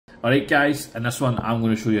Alright guys, in this one I'm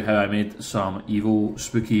going to show you how I made some evil,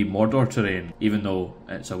 spooky Mordor terrain, even though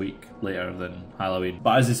it's a week later than Halloween.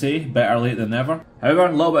 But as they say, better late than never. However,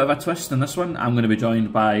 a little bit of a twist in this one. I'm going to be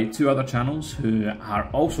joined by two other channels who are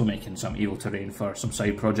also making some evil terrain for some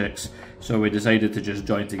side projects. So we decided to just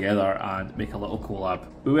join together and make a little collab.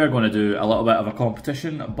 We were going to do a little bit of a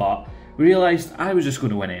competition, but we realised I was just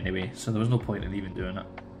going to win anyway, so there was no point in even doing it.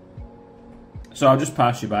 So I'll just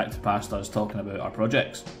pass you back to past us talking about our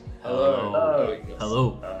projects. Hello.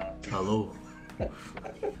 Hello.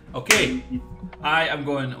 Okay, I am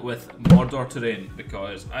going with Mordor terrain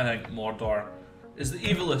because I think Mordor is the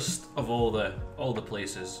evilest of all the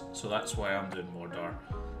places, so that's why I'm doing Mordor.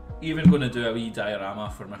 Even going to do a wee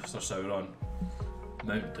diorama for Mr. Sauron,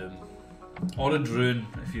 Mount Doom, or a Droon,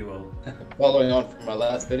 if you will. Following on from my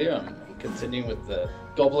last video, I'm continuing with the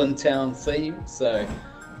Goblin Town theme. So,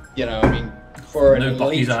 you know, I mean, for an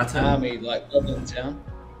elite army like Goblin Town,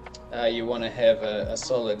 you want to have a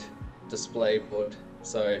solid display board.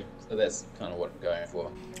 So that's kind of what I'm going for.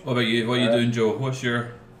 What about you? What are you doing, Joe? What's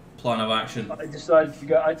your plan of action? I decided to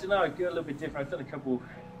go, I don't know, go a little bit different. I've done a couple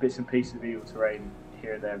bits and pieces of evil terrain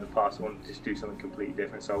here and there in the past. I wanted to just do something completely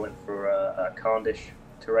different, so I went for a Carnish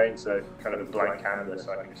terrain, so kind of a blank canvas,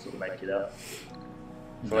 so I can just sort of make it up.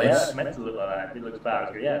 So nice. Yeah, it meant to look like that. It looks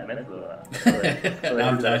bad. Yeah, it meant to look like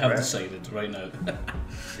that. I have decided right now.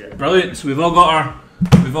 Yeah. Brilliant. So we've all got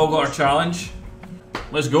our challenge.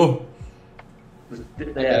 Let's go.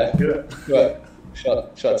 Yeah, do it. Good.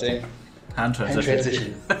 Shot team. Hand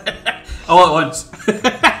transition. All at once.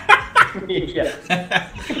 Yeah.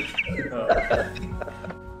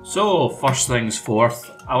 So first things first,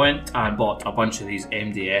 I went and bought a bunch of these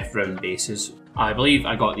MDF round bases. I believe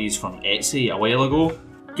I got these from Etsy a while ago.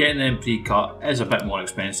 Getting them pre-cut is a bit more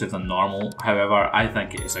expensive than normal, however I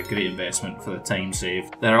think it is a great investment for the time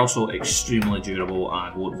saved. They're also extremely durable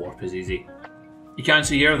and won't warp as easy. You can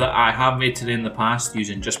see here that I have made terrain in the past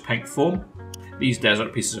using just pink foam. These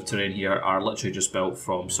desert pieces of terrain here are literally just built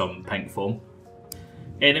from some pink foam.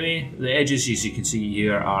 Anyway, the edges, as you can see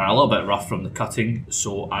here, are a little bit rough from the cutting,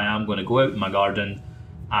 so I am going to go out in my garden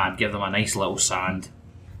and give them a nice little sand.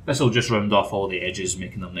 This will just round off all the edges,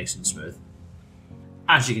 making them nice and smooth.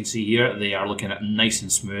 As you can see here, they are looking at nice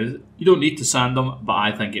and smooth. You don't need to sand them, but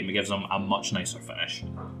I think it gives them a much nicer finish.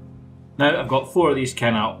 Now I've got 4 of these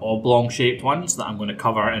kind of oblong shaped ones that I'm going to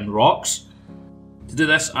cover in rocks. To do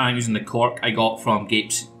this, I'm using the cork I got from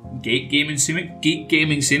Geek Gaming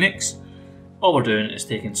Scenics. All we're doing is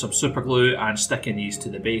taking some super glue and sticking these to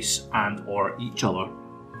the base and or each other.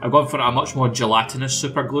 I've gone for a much more gelatinous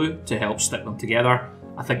super glue to help stick them together.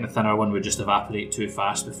 I think the thinner one would just evaporate too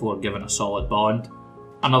fast before giving a solid bond.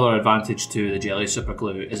 Another advantage to the jelly super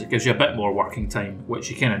glue is it gives you a bit more working time, which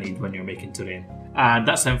you kind of need when you're making terrain. And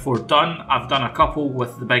that's them 4 done. I've done a couple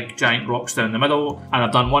with the big giant rocks down the middle, and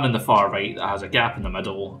I've done one in the far right that has a gap in the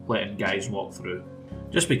middle, letting guys walk through.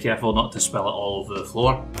 Just be careful not to spill it all over the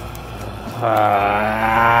floor.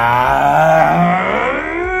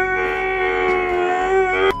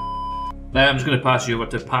 Now I'm just going to pass you over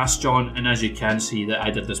to Past John, and as you can see that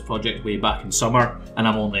I did this project way back in summer, and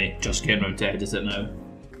I'm only just getting around to edit it now.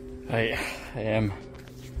 Right, I'm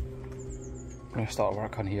going to start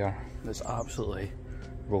work on here. It's absolutely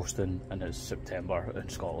roasting and it's September in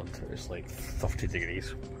Scotland. It's like 30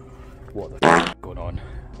 degrees. What the f*** is going on?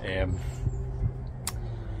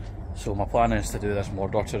 So my plan is to do this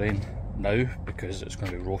Mordor terrain now because it's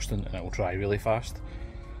going to be roasting and it will dry really fast.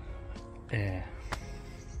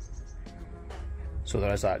 So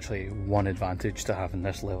there is actually one advantage to having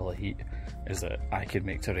this level of heat, is that I could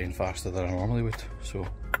make terrain faster than I normally would. So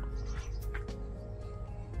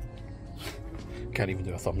can't even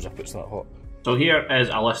do a thumbs up, it's that hot. So here is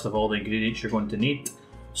a list of all the ingredients you're going to need.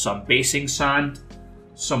 Some basing sand,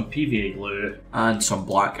 some PVA glue, and some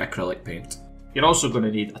black acrylic paint. You're also going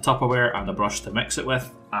to need a Tupperware and a brush to mix it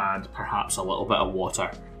with, and perhaps a little bit of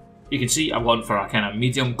water. You can see I've gone for a kind of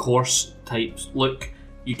medium coarse type look.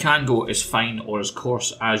 You can go as fine or as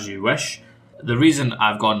coarse as you wish. The reason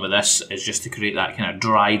I've gone with this is just to create that kind of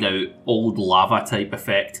dried out old lava type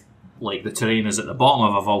effect. Like the terrain is at the bottom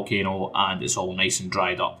of a volcano and it's all nice and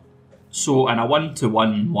dried up. So in a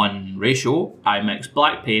 1:1:1 ratio, I mixed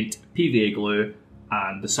black paint, PVA glue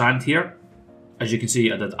and the sand here. As you can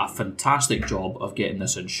see, I did a fantastic job of getting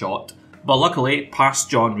this in shot. But luckily, Past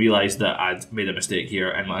John realised that I'd made a mistake here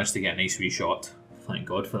and managed to get a nice wee shot. Thank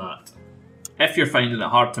God for that. If you're finding it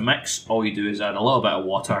hard to mix, all you do is add a little bit of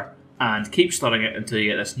water and keep stirring it until you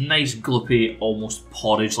get this nice gloopy, almost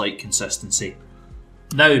porridge-like consistency.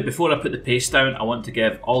 Now, before I put the paste down, I want to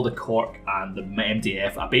give all the cork and the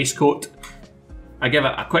MDF a base coat. I give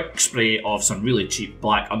it a quick spray of some really cheap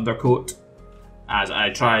black undercoat, as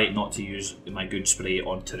I try not to use my good spray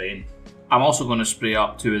on terrain. I'm also going to spray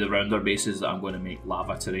up 2 of the rounder bases that I'm going to make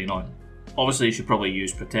lava terrain on. Obviously you should probably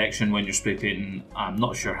use protection when you're spray painting. I'm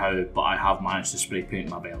not sure how, but I have managed to spray paint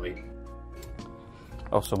my belly.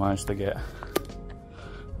 Also managed to get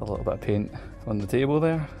a little bit of paint on the table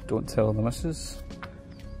there. Don't tell the missus.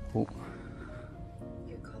 Oh.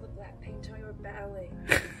 You call the black paint on your belly.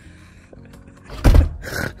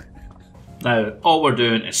 Now, all we're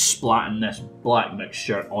doing is splatting this black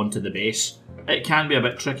mixture onto the base. It can be a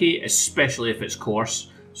bit tricky, especially if it's coarse,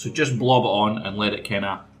 so just blob it on and let it kind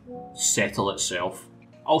of settle itself.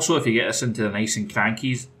 Also, if you get this into the nice and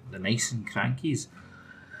crankies,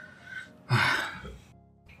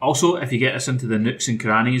 also, if you get this into the nooks and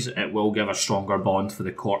crannies, it will give a stronger bond for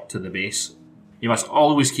the cork to the base. You must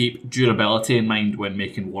always keep durability in mind when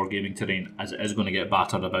making wargaming terrain, as it is going to get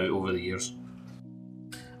battered about over the years.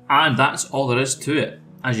 And that's all there is to it.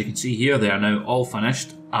 As you can see here, they are now all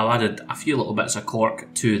finished. I've added a few little bits of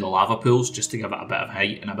cork to the lava pools just to give it a bit of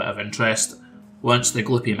height and a bit of interest. Once the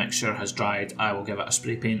gloopy mixture has dried, I will give it a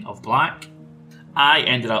spray paint of black. I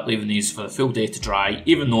ended up leaving these for the full day to dry.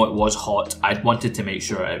 Even though it was hot, I wanted to make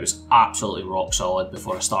sure it was absolutely rock solid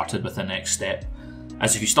before I started with the next step.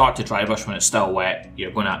 As if you start to dry brush when it's still wet,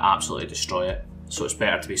 you're going to absolutely destroy it. So it's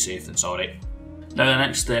better to be safe than sorry. Now the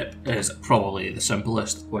next step is probably the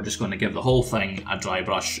simplest. We're just going to give the whole thing a dry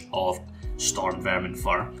brush of storm vermin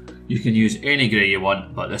fur. You can use any grey you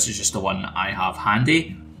want, but this is just the one I have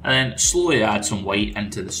handy. And then slowly add some white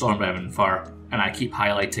into the storm vermin fur, and I keep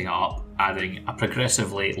highlighting it up, adding a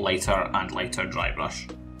progressively lighter and lighter dry brush.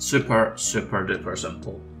 Super duper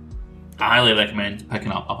simple. I highly recommend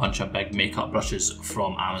picking up a bunch of big makeup brushes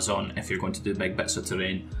from Amazon if you're going to do big bits of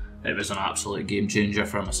terrain. It was an absolute game changer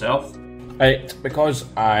for myself. Right, because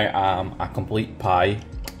I am a complete pie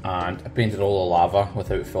and I painted all the lava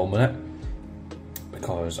without filming it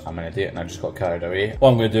because I'm an idiot and I just got carried away. What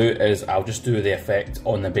I'm going to do is I'll just do the effect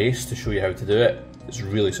on the base to show you how to do it. It's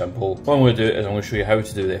really simple. What I'm going to do is I'm going to show you how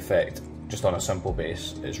to do the effect just on a simple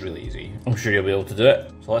base. It's really easy. I'm sure you'll be able to do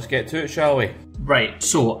it. So let's get to it, shall we? Right,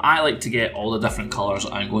 so I like to get all the different colours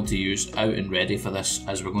I'm going to use out and ready for this,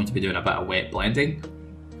 as we're going to be doing a bit of wet blending.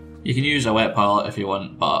 You can use a wet palette if you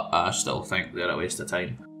want, but I still think they're a waste of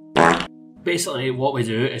time. Basically what we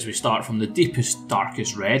do is we start from the deepest,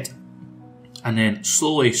 darkest red, and then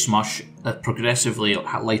slowly smush the progressively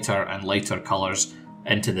lighter and lighter colours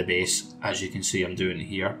into the base, as you can see I'm doing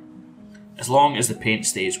here. As long as the paint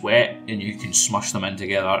stays wet and you can smush them in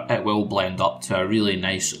together, it will blend up to a really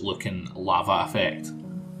nice looking lava effect.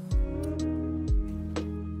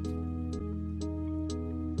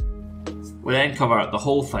 We then cover the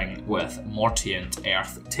whole thing with Mortient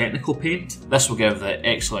Earth Technical Paint. This will give the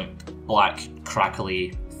excellent black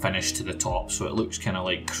crackly finish to the top, so it looks kind of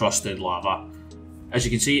like crusted lava. As you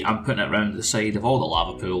can see, I'm putting it around the side of all the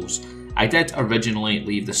lava pools. I did originally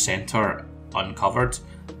leave the centre uncovered,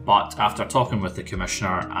 but after talking with the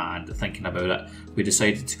commissioner and thinking about it, we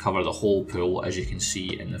decided to cover the whole pool, as you can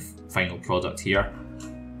see in the final product here.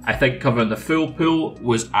 I think covering the full pool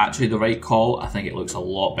was actually the right call. I think it looks a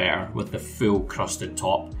lot better with the full crusted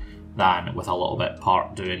top than with a little bit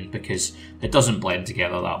part doing, because it doesn't blend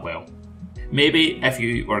together that well. Maybe if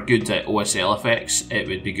you were good at OSL effects, it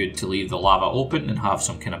would be good to leave the lava open and have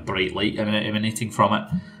some kind of bright light emanating from it.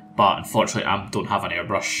 But unfortunately I don't have an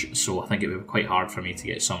airbrush, so I think it would be quite hard for me to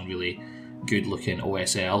get some really good looking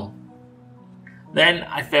OSL. Then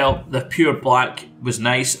I felt the pure black was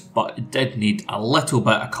nice, but it did need a little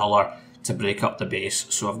bit of colour to break up the base.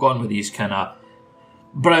 So I've gone with these kind of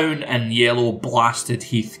brown and yellow blasted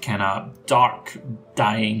heath, kind of dark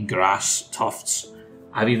dying grass tufts.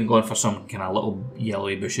 I've even gone for some kind of little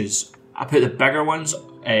yellowy bushes. I put the bigger ones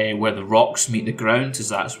where the rocks meet the ground, as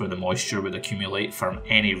that's where the moisture would accumulate from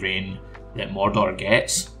any rain that Mordor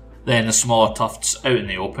gets. Then the smaller tufts out in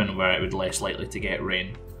the open where it would less likely to get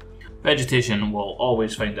rain. Vegetation will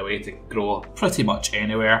always find a way to grow pretty much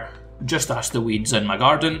anywhere. Just ask the weeds in my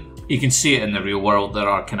garden. You can see it in the real world. There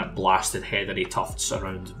are kind of blasted heathery tufts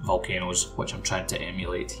around volcanoes, which I'm trying to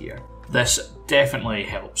emulate here. This definitely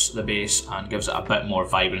helps the base and gives it a bit more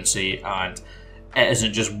vibrancy, and it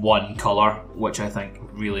isn't just one colour, which I think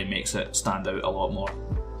really makes it stand out a lot more.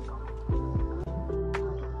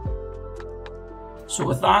 So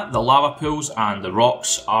with that, the lava pools and the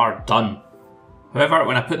rocks are done. However,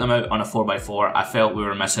 when I put them out on a 4x4, I felt we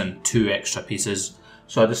were missing 2 extra pieces.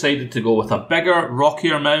 So I decided to go with a bigger,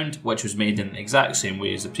 rockier mound, which was made in the exact same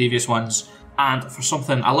way as the previous ones. And for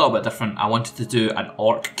something a little bit different, I wanted to do an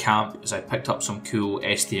orc camp, as I picked up some cool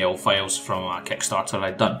STL files from a Kickstarter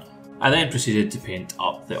I'd done. I then proceeded to paint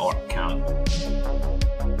up the orc camp.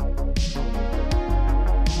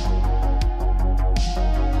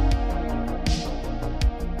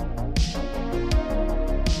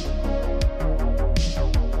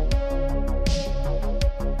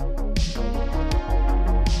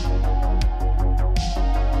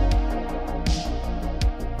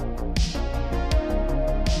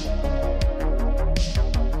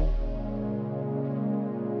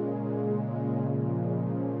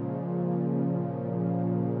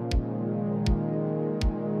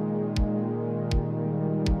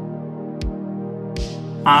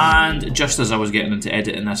 And just as I was getting into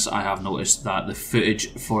editing this, I have noticed that the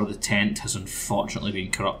footage for the tent has unfortunately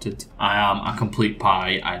been corrupted. I am a complete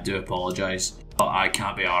pie, I do apologise, but I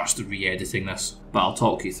can't be arsed re-editing this, but I'll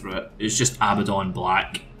talk you through it. It's just Abaddon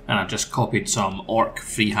black, and I just copied some orc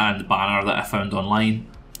freehand banner that I found online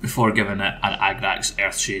before giving it an Agrax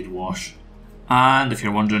Earthshade wash. And if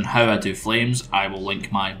you're wondering how I do flames, I will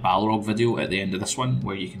link my Balrog video at the end of this one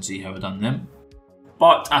where you can see how I've done them.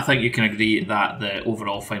 But I think you can agree that the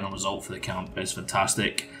overall final result for the camp is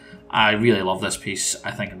fantastic. I really love this piece. I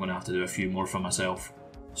think I'm going to have to do a few more for myself.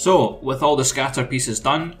 So, with all the scatter pieces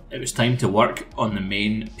done, it was time to work on the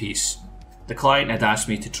main piece. The client had asked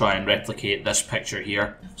me to try and replicate this picture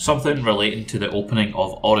here, something relating to the opening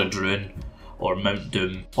of Orodruin, or Mount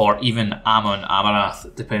Doom, or even Amon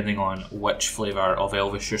Amarath, depending on which flavour of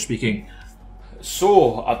Elvish you're speaking.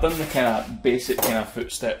 So, I've done the kind of basic kind of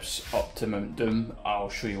footsteps up to Mount Doom. I'll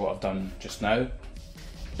show you what I've done just now.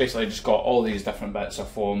 Basically, I just got all these different bits of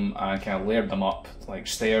foam and kind of layered them up like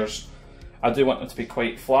stairs. I do want them to be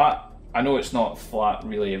quite flat. I know it's not flat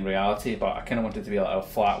really in reality, but I kind of want it to be like a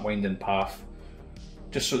flat winding path,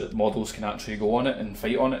 just so that models can actually go on it and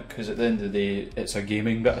fight on it, because at the end of the day, it's a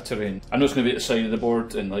gaming bit of terrain. I know it's going to be at the side of the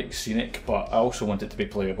board and like scenic, but I also want it to be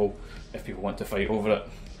playable if people want to fight over it.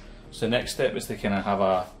 So the next step is to kind of have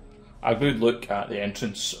a good look at the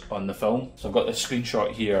entrance on the film. So I've got this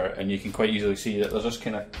screenshot here, and you can quite easily see that there's this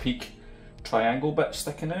kind of peak triangle bit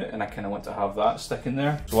sticking out, and I kind of want to have that sticking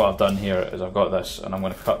there. So what I've done here is I've got this, and I'm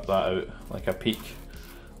going to cut that out like a peak.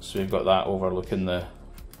 So we've got that overlooking the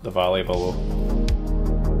valley below.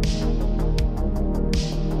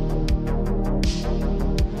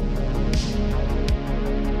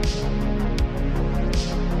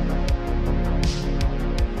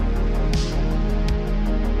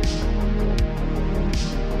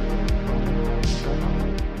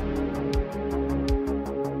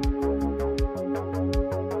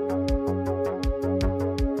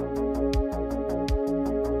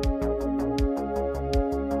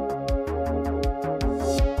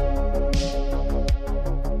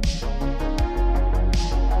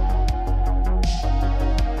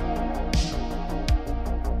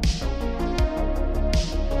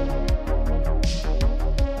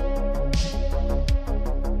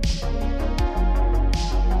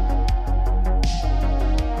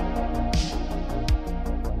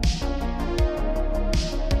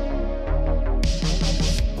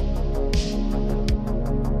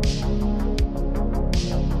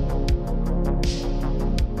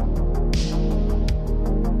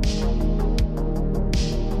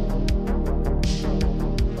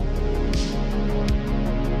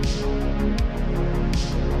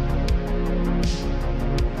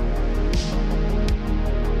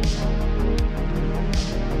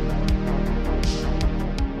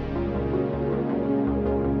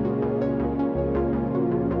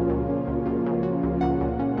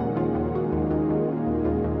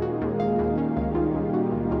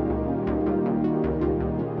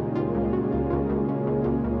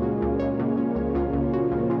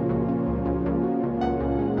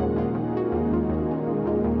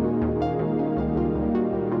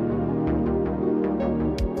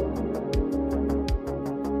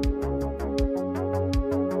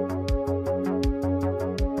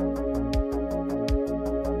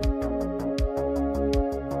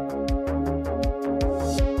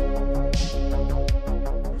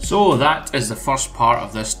 So that is the first part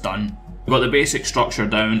of this done. We've got the basic structure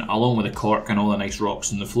down, along with the cork and all the nice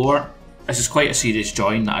rocks on the floor. This is quite a serious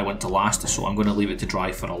join that I want to last, so I'm going to leave it to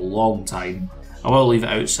dry for a long time. I will leave it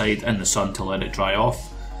outside in the sun to let it dry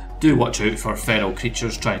off. Do watch out for feral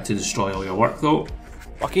creatures trying to destroy all your work though.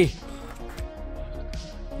 Bucky!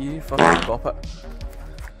 You fucking bop it.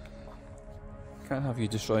 Can't have you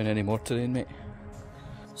destroying any more terrain, mate.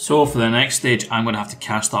 So for the next stage, I'm going to have to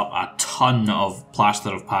cast up a ton of plaster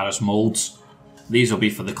of Paris moulds. These will be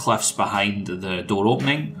for the cliffs behind the door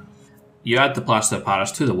opening. You add the plaster of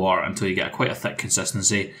Paris to the water until you get quite a thick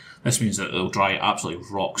consistency. This means that it'll dry absolutely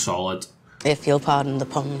rock solid. If you'll pardon the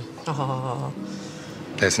pun. Oh.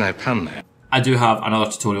 There's no pun there. I do have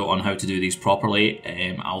another tutorial on how to do these properly.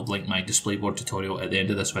 I'll link my display board tutorial at the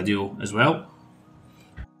end of this video as well.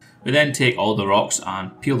 We then take all the rocks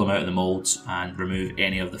and peel them out of the moulds and remove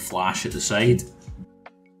any of the flash at the side.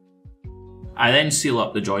 I then seal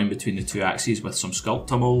up the join between the two axes with some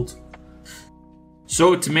sculptor mould.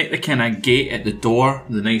 So to make the kind of gate at the door,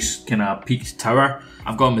 the nice kind of peaked tower,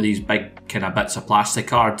 I've gone with these big kind of bits of plastic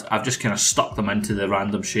card. I've just kind of stuck them into the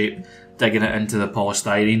random shape, digging it into the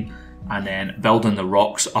polystyrene, and then building the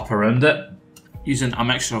rocks up around it, using a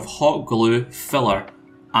mixture of hot glue, filler,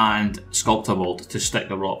 and sculptor mould to stick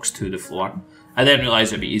the rocks to the floor. I then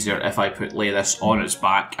realised it'd be easier if I lay this on its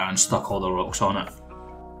back and stuck all the rocks on it.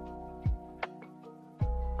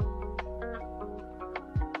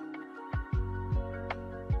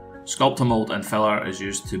 Sculptor mould and filler is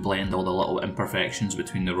used to blend all the little imperfections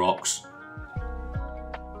between the rocks.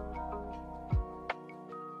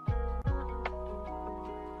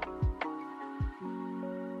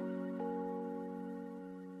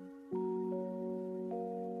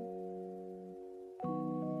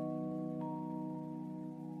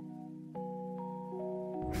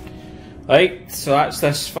 Right, so that's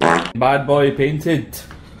this bad boy painted.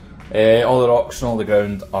 All the rocks and all the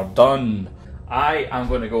ground are done. I am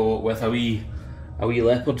going to go with a wee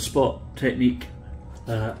leopard spot technique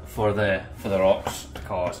for the rocks,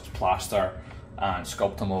 because it's plaster and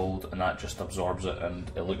sculptor mould, and that just absorbs it, and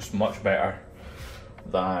it looks much better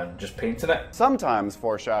than just painting it. Sometimes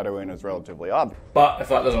foreshadowing is relatively obvious. But if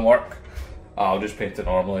that doesn't work, I'll just paint it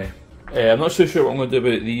normally. I'm not so sure what I'm going to do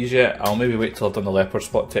about these yet. I'll maybe wait till I've done the leopard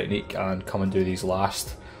spot technique and come and do these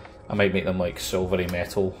last. I might make them like silvery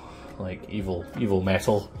metal, like evil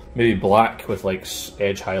metal. Maybe black with like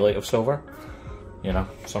edge highlight of silver. You know,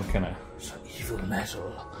 some evil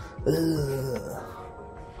metal.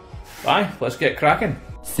 Bye, let's get cracking.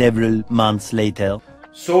 Several months later.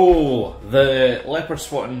 So, the leopard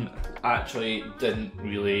spotting actually didn't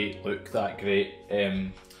really look that great.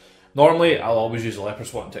 Normally, I'll always use a leopard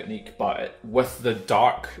spotting technique, but with the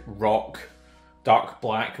dark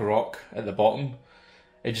black rock at the bottom,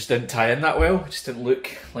 it just didn't tie in that well. It just didn't look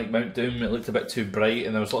like Mount Doom. It looked a bit too bright,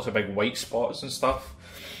 and there was lots of big white spots and stuff,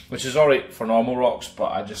 which is alright for normal rocks,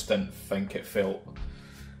 but I just didn't think it felt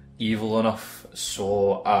evil enough.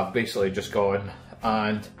 So I've basically just gone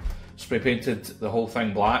and spray painted the whole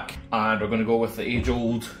thing black, and we're going to go with the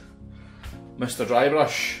age-old Mr. Dry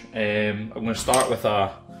Brush. I'm going to start with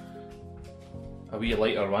a wee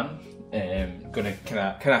lighter one. Going to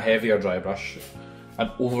kind of heavier dry brush, an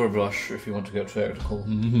overbrush if you want to get technical,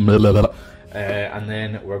 and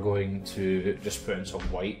then we're going to just put in some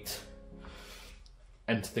white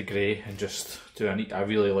into the grey and just do a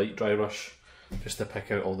really light dry brush just to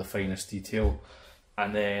pick out all the finest detail,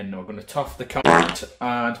 and then we're going to tuff the cut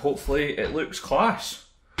and hopefully it looks class.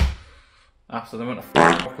 After the amount of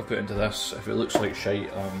work I put into this, if it looks like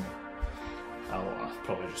shite, I'll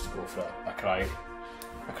probably just go for a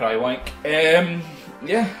cry wank.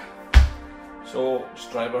 Yeah. So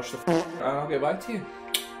just dry brush the and I'll get back to you.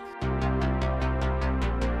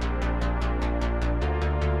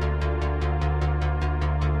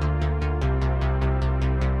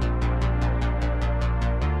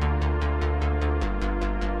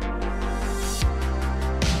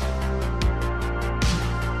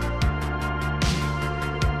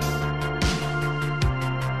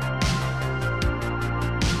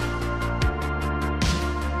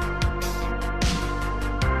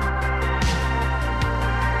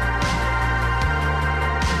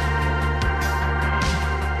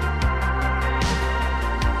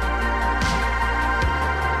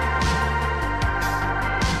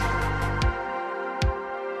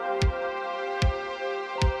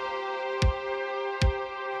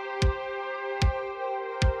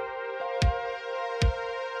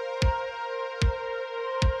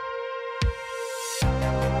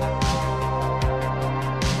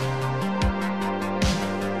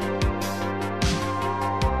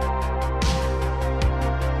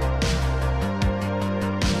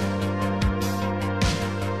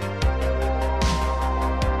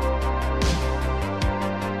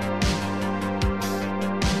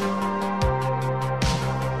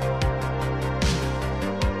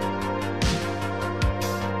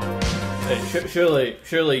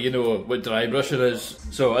 Surely you know what dry brushing is,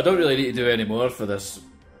 so I don't really need to do any more for this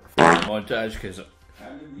montage, because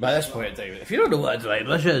by this point in time, if you don't know what a dry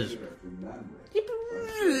brush is,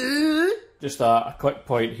 just a quick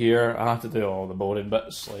point here, I have to do all the boring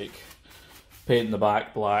bits, like painting the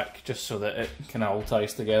back black, just so that it kind of all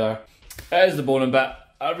ties together. It is the boring bit.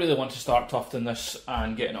 I really want to start tufting this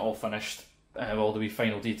and getting it all finished, all the wee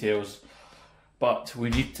final details. But you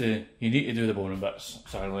need to do the boring bits,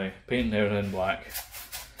 sadly. Painting everything black.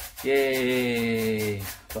 Yay!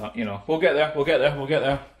 But you know, we'll get there, we'll get there, we'll get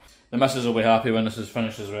there. The missus will be happy when this is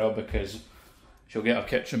finished as well, because she'll get her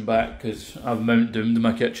kitchen back, because I've Mount Doomed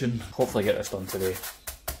my kitchen. Hopefully get this done today.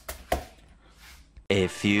 A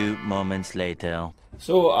few moments later.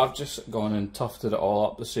 So I've just gone and tufted it all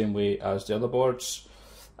up the same way as the other boards.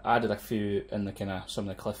 Added a few in the kind of some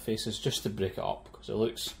of the cliff faces just to break it up, because it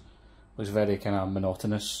looks very kind of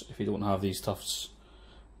monotonous if you don't have these tufts.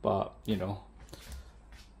 But you know,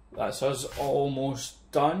 that's us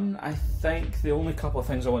almost done. I think the only couple of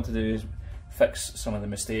things I want to do is fix some of the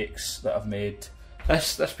mistakes that I've made.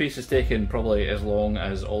 This piece has taken probably as long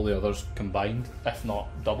as all the others combined, if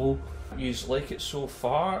not double. You like it so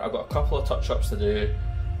far. I've got a couple of touch-ups to do,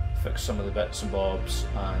 fix some of the bits and bobs,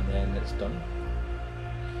 and then it's done.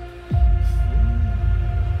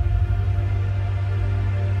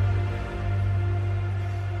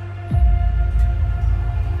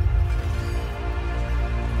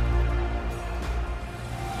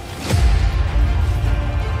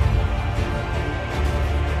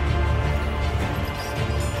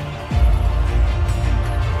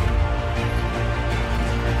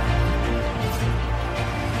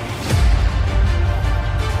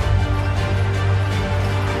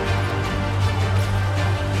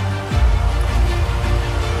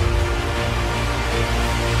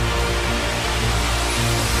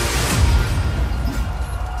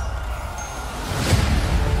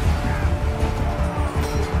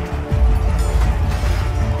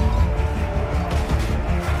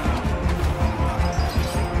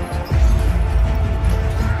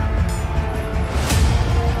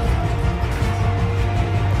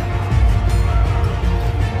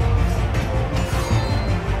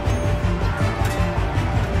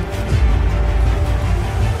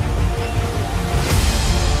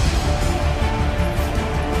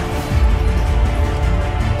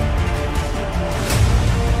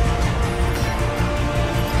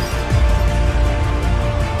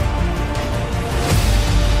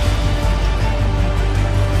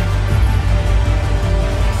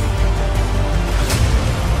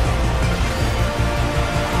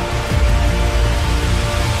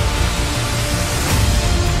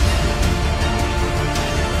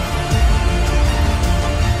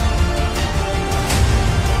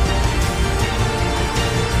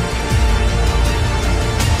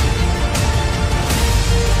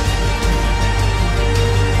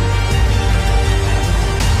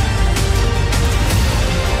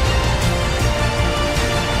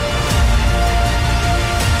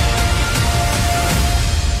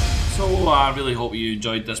 I really hope you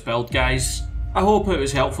enjoyed this build, guys. I hope it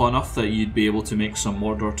was helpful enough that you'd be able to make some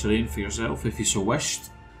Mordor terrain for yourself if you so wished.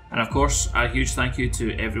 And of course, a huge thank you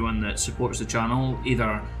to everyone that supports the channel,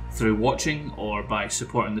 either through watching or by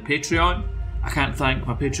supporting the Patreon. I can't thank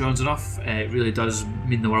my Patreons enough, it really does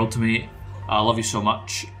mean the world to me. I love you so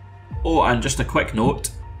much. Oh, and just a quick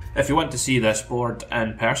note, if you want to see this board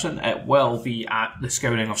in person, it will be at the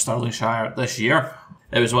Scouring of Stirlingshire this year.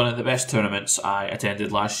 It was one of the best tournaments I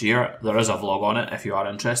attended last year. There is a vlog on it if you are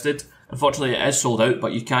interested. Unfortunately it is sold out,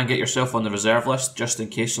 but you can get yourself on the reserve list just in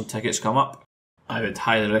case some tickets come up. I would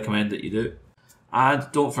highly recommend that you do. And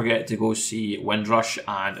don't forget to go see Windrush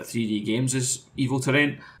and 3D Games' Evil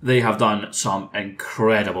Terrain. They have done some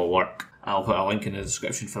incredible work. I'll put a link in the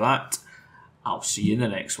description for that. I'll see you in the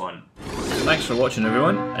next one. Thanks for watching,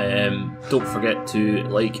 everyone. Don't forget to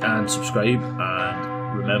like and subscribe,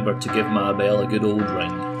 and remember to give my bell a good old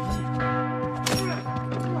ring.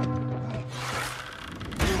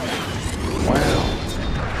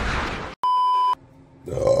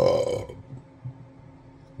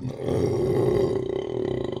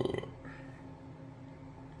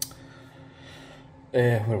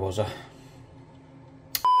 Where was I?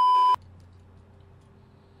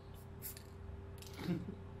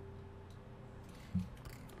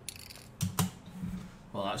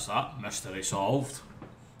 Well, that's that. Mystery solved.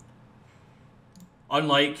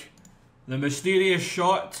 Unlike the mysterious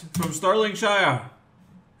shot from Stirlingshire.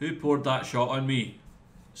 Who poured that shot on me?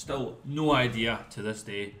 Still no idea to this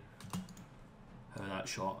day how that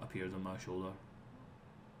shot appeared on my shoulder.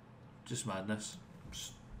 Just madness.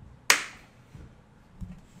 Just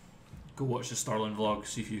go watch the Stirling vlog,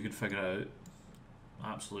 see if you can figure it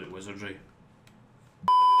out. Absolute wizardry.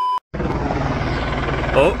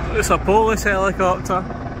 Oh, it's a police helicopter.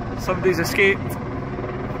 Somebody's escaped.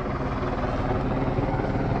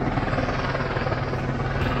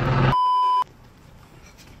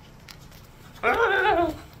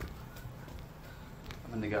 I'm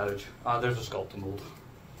in the garage. Ah, there's a sculpting mould.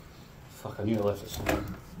 Fuck, I knew I left it somewhere.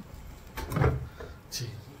 Gee.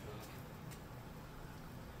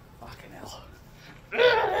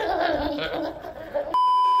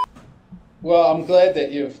 Well, I'm glad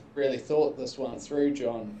that you've really thought this one through,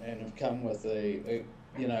 John, and have come with a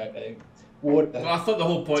water. Well, I thought the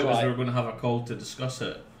whole point was we were going to have a call to discuss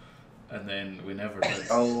it, and then we never did.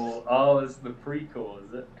 Oh, it's the prequel,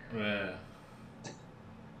 is it? Yeah.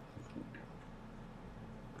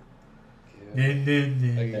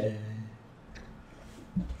 Okay.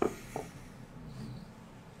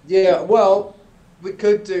 Yeah, well, we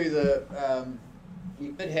could do the. We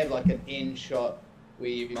could have like an end shot where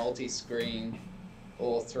you multi-screen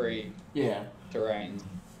all three terrains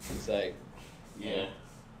and say,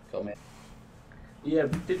 comment. Yeah,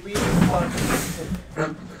 but did we find...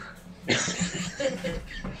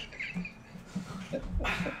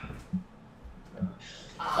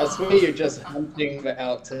 I swear you're just hunting for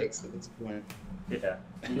outtakes at this point. Yeah,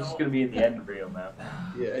 you're just going to be in the end reel now.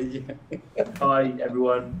 Yeah. Hi,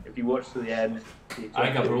 everyone. If you watch to the end... I think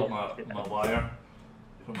I broke my wire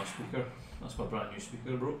from my speaker. That's my brand new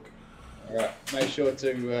speaker broke. Alright, make sure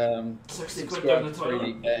to subscribe to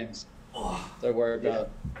 3D Games. Don't worry about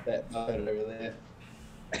that mode over there.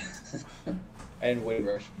 And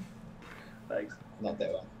Windrush. Thanks. Not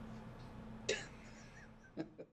that one.